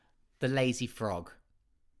the lazy frog.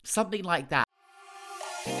 Something like that.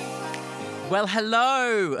 Well,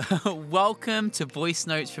 hello! Welcome to Voice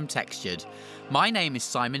Notes from Textured. My name is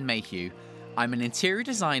Simon Mayhew. I'm an interior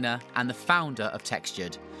designer and the founder of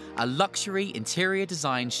Textured, a luxury interior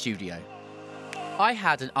design studio. I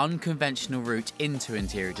had an unconventional route into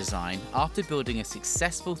interior design after building a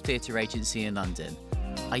successful theatre agency in London.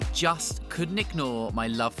 I just couldn't ignore my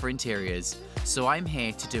love for interiors, so I'm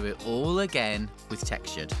here to do it all again with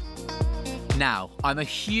Textured. Now, I'm a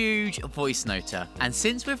huge voice noter, and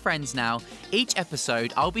since we're friends now, each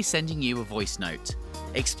episode I'll be sending you a voice note,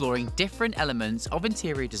 exploring different elements of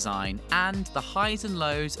interior design and the highs and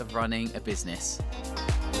lows of running a business.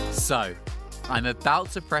 So, I'm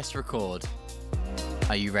about to press record.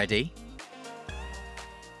 Are you ready?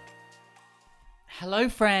 Hello,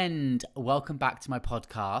 friend. Welcome back to my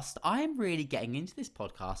podcast. I'm really getting into this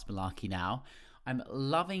podcast malarkey now. I'm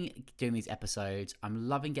loving doing these episodes. I'm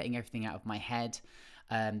loving getting everything out of my head.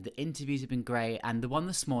 The interviews have been great. And the one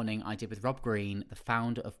this morning I did with Rob Green, the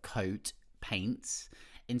founder of Coat Paints,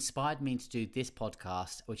 inspired me to do this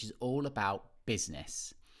podcast, which is all about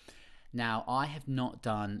business. Now, I have not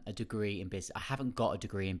done a degree in business. I haven't got a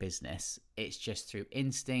degree in business. It's just through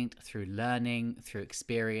instinct, through learning, through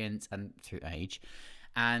experience, and through age.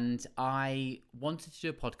 And I wanted to do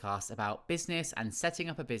a podcast about business and setting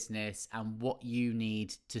up a business and what you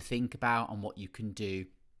need to think about and what you can do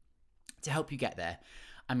to help you get there.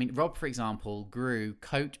 I mean, Rob, for example, grew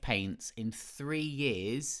Coat Paints in 3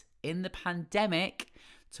 years in the pandemic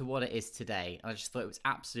to what it is today. I just thought it was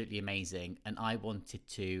absolutely amazing, and I wanted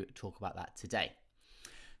to talk about that today.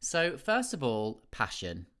 So first of all,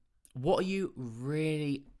 passion. What are you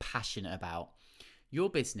really passionate about? Your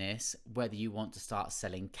business, whether you want to start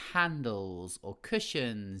selling candles or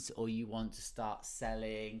cushions, or you want to start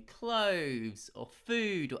selling clothes or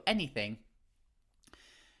food or anything,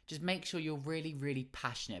 just make sure you're really, really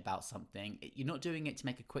passionate about something. You're not doing it to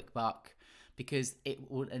make a quick buck, because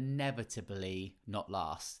it will inevitably not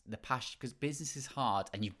last. The passion, because business is hard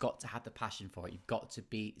and you've got to have the passion for it. You've got to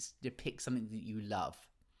pick something that you love.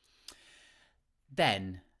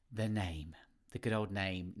 Then the name, the good old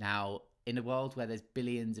name. Now, in a world where there's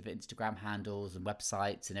billions of Instagram handles and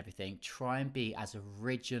websites and everything, try and be as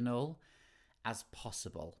original as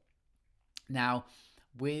possible. Now,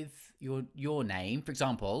 with your name, for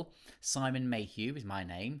example, Simon Mayhew is my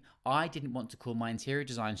name. I didn't want to call my interior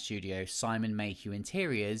design studio Simon Mayhew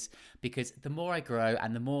Interiors, because the more I grow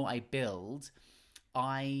and the more I build,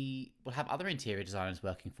 I will have other interior designers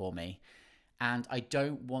working for me. And I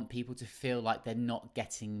don't want people to feel like they're not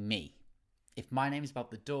getting me. If my name is above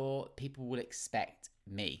the door, people will expect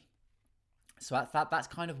me. So that's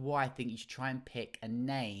kind of why I think you should try and pick a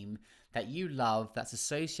name that you love, that's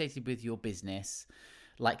associated with your business,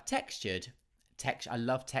 like Textured. I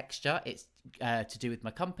love texture. It's to do with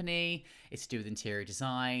my company. It's to do with interior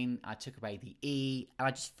design. I took away the E, and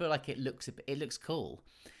I just feel like it looks cool.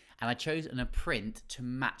 And I chose a print to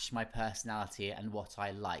match my personality and what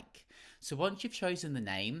I like. So once you've chosen the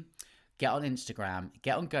name, get on Instagram,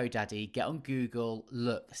 get on GoDaddy, get on Google,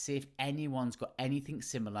 look, see if anyone's got anything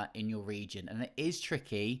similar in your region. And it is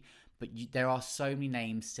tricky, but there are so many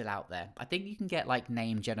names still out there. I think you can get like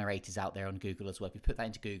name generators out there on Google as well, if you put that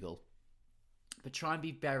into Google. But try and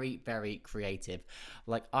be very, very creative.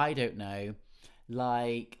 Like, I don't know,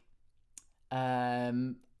 like, I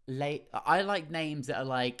like names that are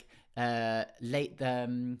like, for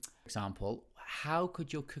example, how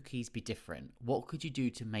could your cookies be different? What could you do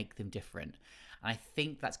to make them different? And I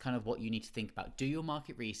think that's kind of what you need to think about. Do your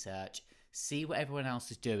market research, see what everyone else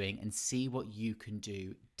is doing, and see what you can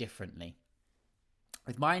do differently.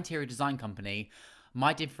 With my interior design company,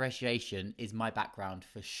 my differentiation is my background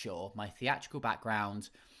for sure. My theatrical background,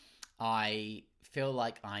 I feel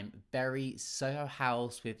like I'm very Soho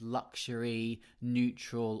House with luxury,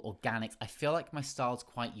 neutral, organics. I feel like my style's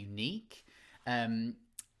quite unique.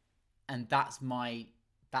 And that's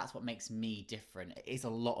what makes me different. It is a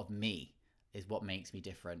lot of me is what makes me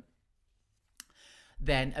different.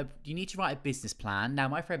 Then you need to write a business plan. Now,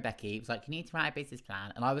 my friend Becky was like, you need to write a business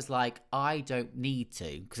plan. And I was like, I don't need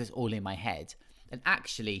to, because it's all in my head. And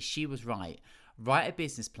actually, she was right. Write a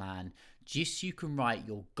business plan just so you can write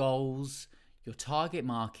your goals, your target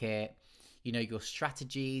market, your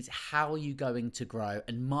strategies, how are you going to grow,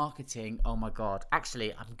 and marketing. Oh my God.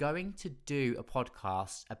 Actually, I'm going to do a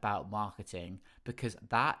podcast about marketing, because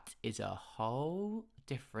that is a whole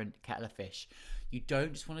different kettle of fish. You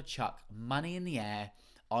don't just want to chuck money in the air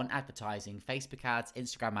on advertising, Facebook ads,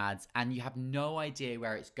 Instagram ads, and you have no idea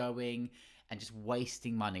where it's going and just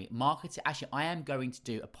wasting money. Marketing. Actually, I am going to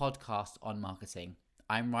do a podcast on marketing.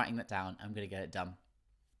 I'm writing that down. I'm going to get it done.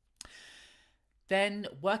 Then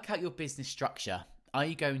work out your business structure. Are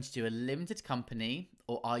you going to do a limited company,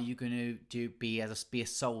 or are you going to be a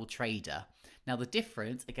sole trader? Now the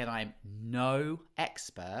difference, again, I'm no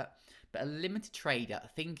expert, but a limited trader,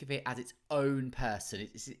 think of it as its own person.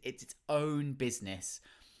 It's its own business.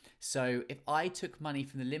 So if I took money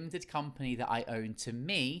from the limited company that I own to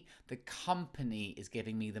me, the company is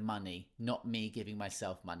giving me the money, not me giving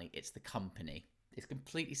myself money. It's the company. It's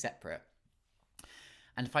completely separate.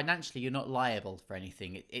 And financially, you're not liable for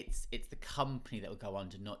anything. It's the company that will go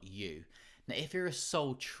under, not you. Now, if you're a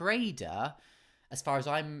sole trader, as far as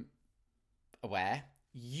I'm aware,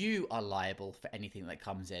 you are liable for anything that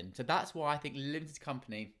comes in. So that's why I think limited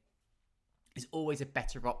company is always a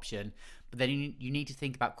better option. But then you need to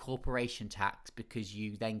think about corporation tax, because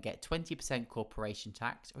you then get 20% corporation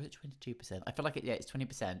tax, or is it 22%? I feel like it's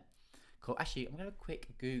 20%. Cool. Actually, I'm going to have a quick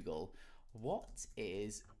Google. What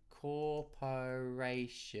is corporation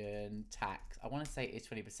tax? I want to say it's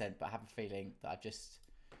 20%, but I have a feeling that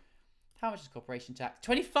how much is corporation tax?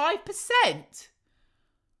 25%.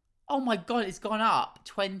 Oh my God, it's gone up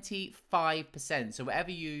 25%. So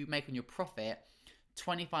whatever you make on your profit,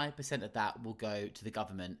 25% of that will go to the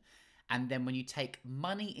government. And then when you take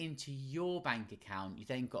money into your bank account, you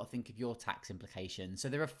then got to think of your tax implications. So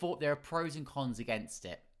there are pros and cons against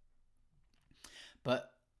it.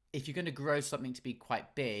 But if you're going to grow something to be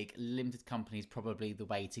quite big, limited company is probably the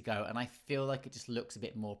way to go. And I feel like it just looks a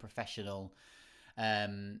bit more professional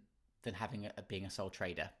than being a sole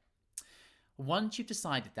trader. Once you've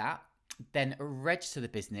decided that, then register the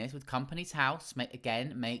business with Companies House.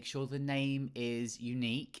 Make sure the name is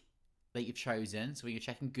unique that you've chosen. So when you're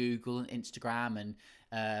checking Google and Instagram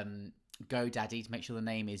and GoDaddy, to make sure the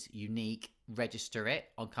name is unique, register it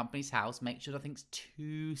on Companies House. Make sure nothing's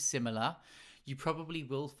too similar. You probably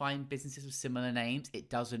will find businesses with similar names.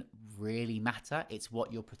 It doesn't really matter. It's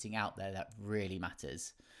what you're putting out there that really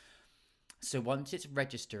matters. So once it's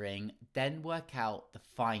registering, then work out the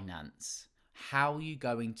finance. How are you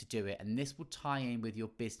going to do it? And this will tie in with your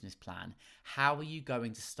business plan. How are you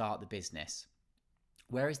going to start the business?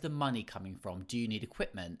 Where is the money coming from? Do you need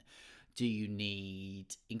equipment? Do you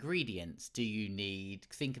need ingredients?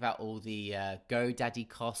 Think about all the GoDaddy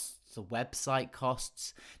costs, the website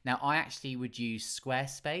costs. Now, I actually would use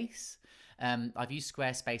Squarespace. I've used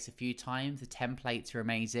Squarespace a few times. The templates are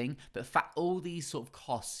amazing. But in fact, all these sort of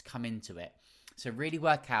costs come into it. So really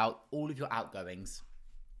work out all of your outgoings.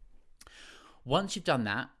 Once you've done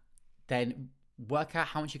that, then work out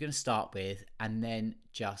how much you're going to start with, and then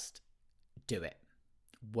just do it.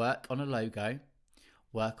 Work on a logo.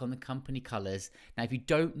 Work on the company colors. Now, if you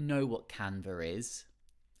don't know what Canva is,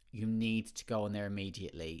 you need to go on there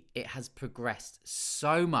immediately. It has progressed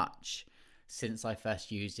so much since I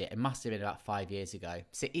first used it. It must have been about 5 years ago.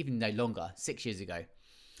 So even no longer, 6 years ago.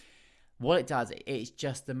 What it does, it's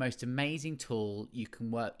just the most amazing tool. You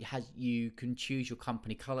can choose your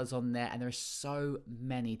company colors on there, and there are so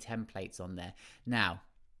many templates on there. Now,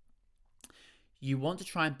 you want to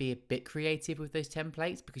try and be a bit creative with those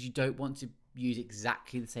templates, because you don't want to use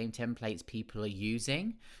exactly the same templates people are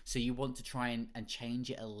using. So you want to try and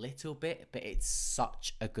change it a little bit, but it's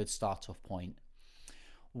such a good start off point.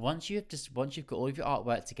 Once you've got all of your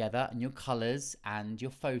artwork together and your colors and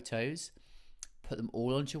your photos, put them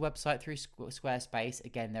all onto your website through Squarespace.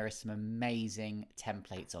 Again, there are some amazing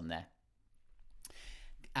templates on there.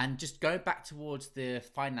 And just going back towards the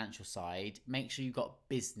financial side, make sure you've got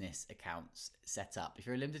business accounts set up. If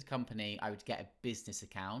you're a limited company, I would get a business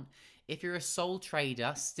account. If you're a sole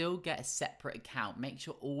trader, still get a separate account. Make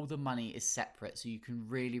sure all the money is separate so you can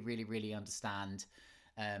really, really, really understand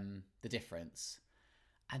the difference.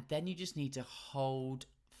 And then you just need to hold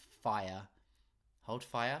fire. Hold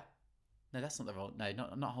fire? No, that's not the wrong. No,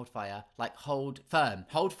 not hold fire. Like hold firm.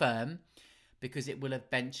 Hold firm. Because it will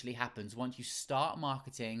eventually happen. Once you start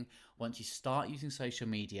marketing, once you start using social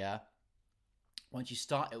media,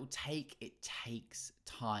 it takes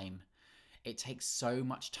time. It takes so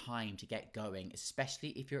much time to get going, especially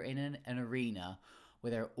if you're in an arena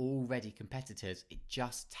where there are already competitors. It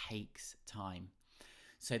just takes time.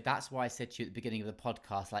 So that's why I said to you at the beginning of the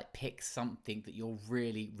podcast, like pick something that you're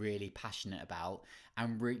really, really passionate about,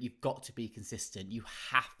 and you've got to be consistent. You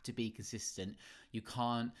have to be consistent. You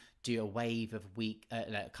can't do a wave of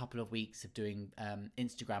a couple of weeks of doing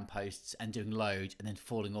Instagram posts and doing loads and then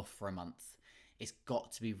falling off for a month. It's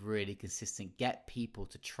got to be really consistent. Get people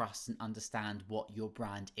to trust and understand what your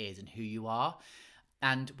brand is and who you are.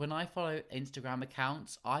 And when I follow Instagram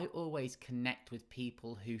accounts, I always connect with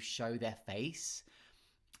people who show their face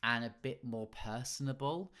and a bit more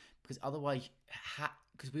personable, because otherwise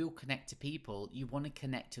because we all connect to people, you want to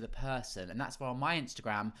connect to the person. And that's why on my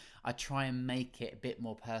Instagram, I try and make it a bit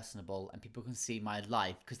more personable and people can see my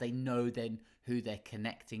life because they know then who they're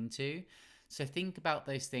connecting to. So think about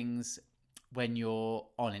those things when you're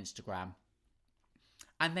on Instagram.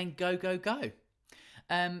 And then go, go, go.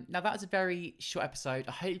 Now, that was a very short episode.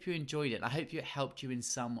 I hope you enjoyed it. I hope it helped you in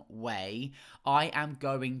some way. I am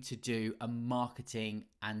going to do a marketing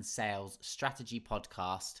and sales strategy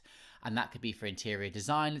podcast, and that could be for interior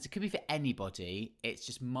designers. It could be for anybody. It's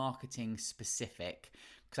just marketing specific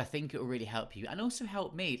because I think it will really help you and also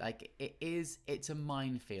help me. Like it's a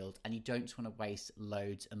minefield and you don't want to waste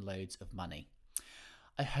loads and loads of money.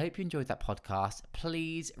 I hope you enjoyed that podcast.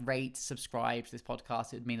 Please rate, subscribe to this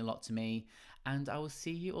podcast. It would mean a lot to me. And I will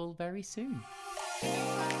see you all very soon.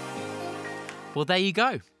 Well, there you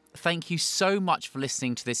go. Thank you so much for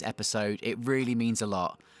listening to this episode. It really means a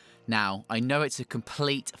lot. Now, I know it's a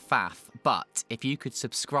complete faff, but if you could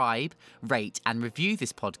subscribe, rate, and review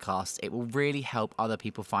this podcast, it will really help other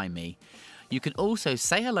people find me. You can also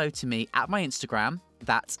say hello to me at my Instagram.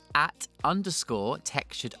 That's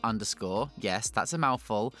 @_textured_. Yes, that's a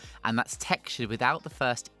mouthful. And that's textured without the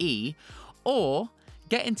first E. Or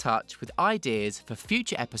get in touch with ideas for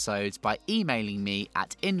future episodes by emailing me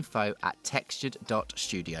at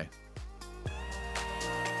info@textured.studio.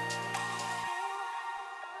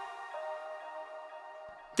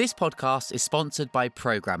 This podcast is sponsored by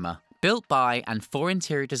Programmer. Built by and for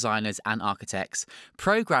interior designers and architects,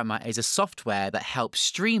 Programmer is a software that helps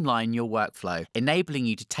streamline your workflow, enabling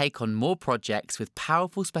you to take on more projects with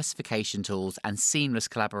powerful specification tools and seamless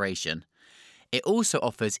collaboration. It also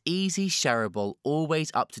offers easy, shareable, always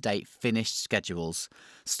up-to-date finished schedules.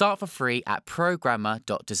 Start for free at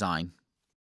programmer.design.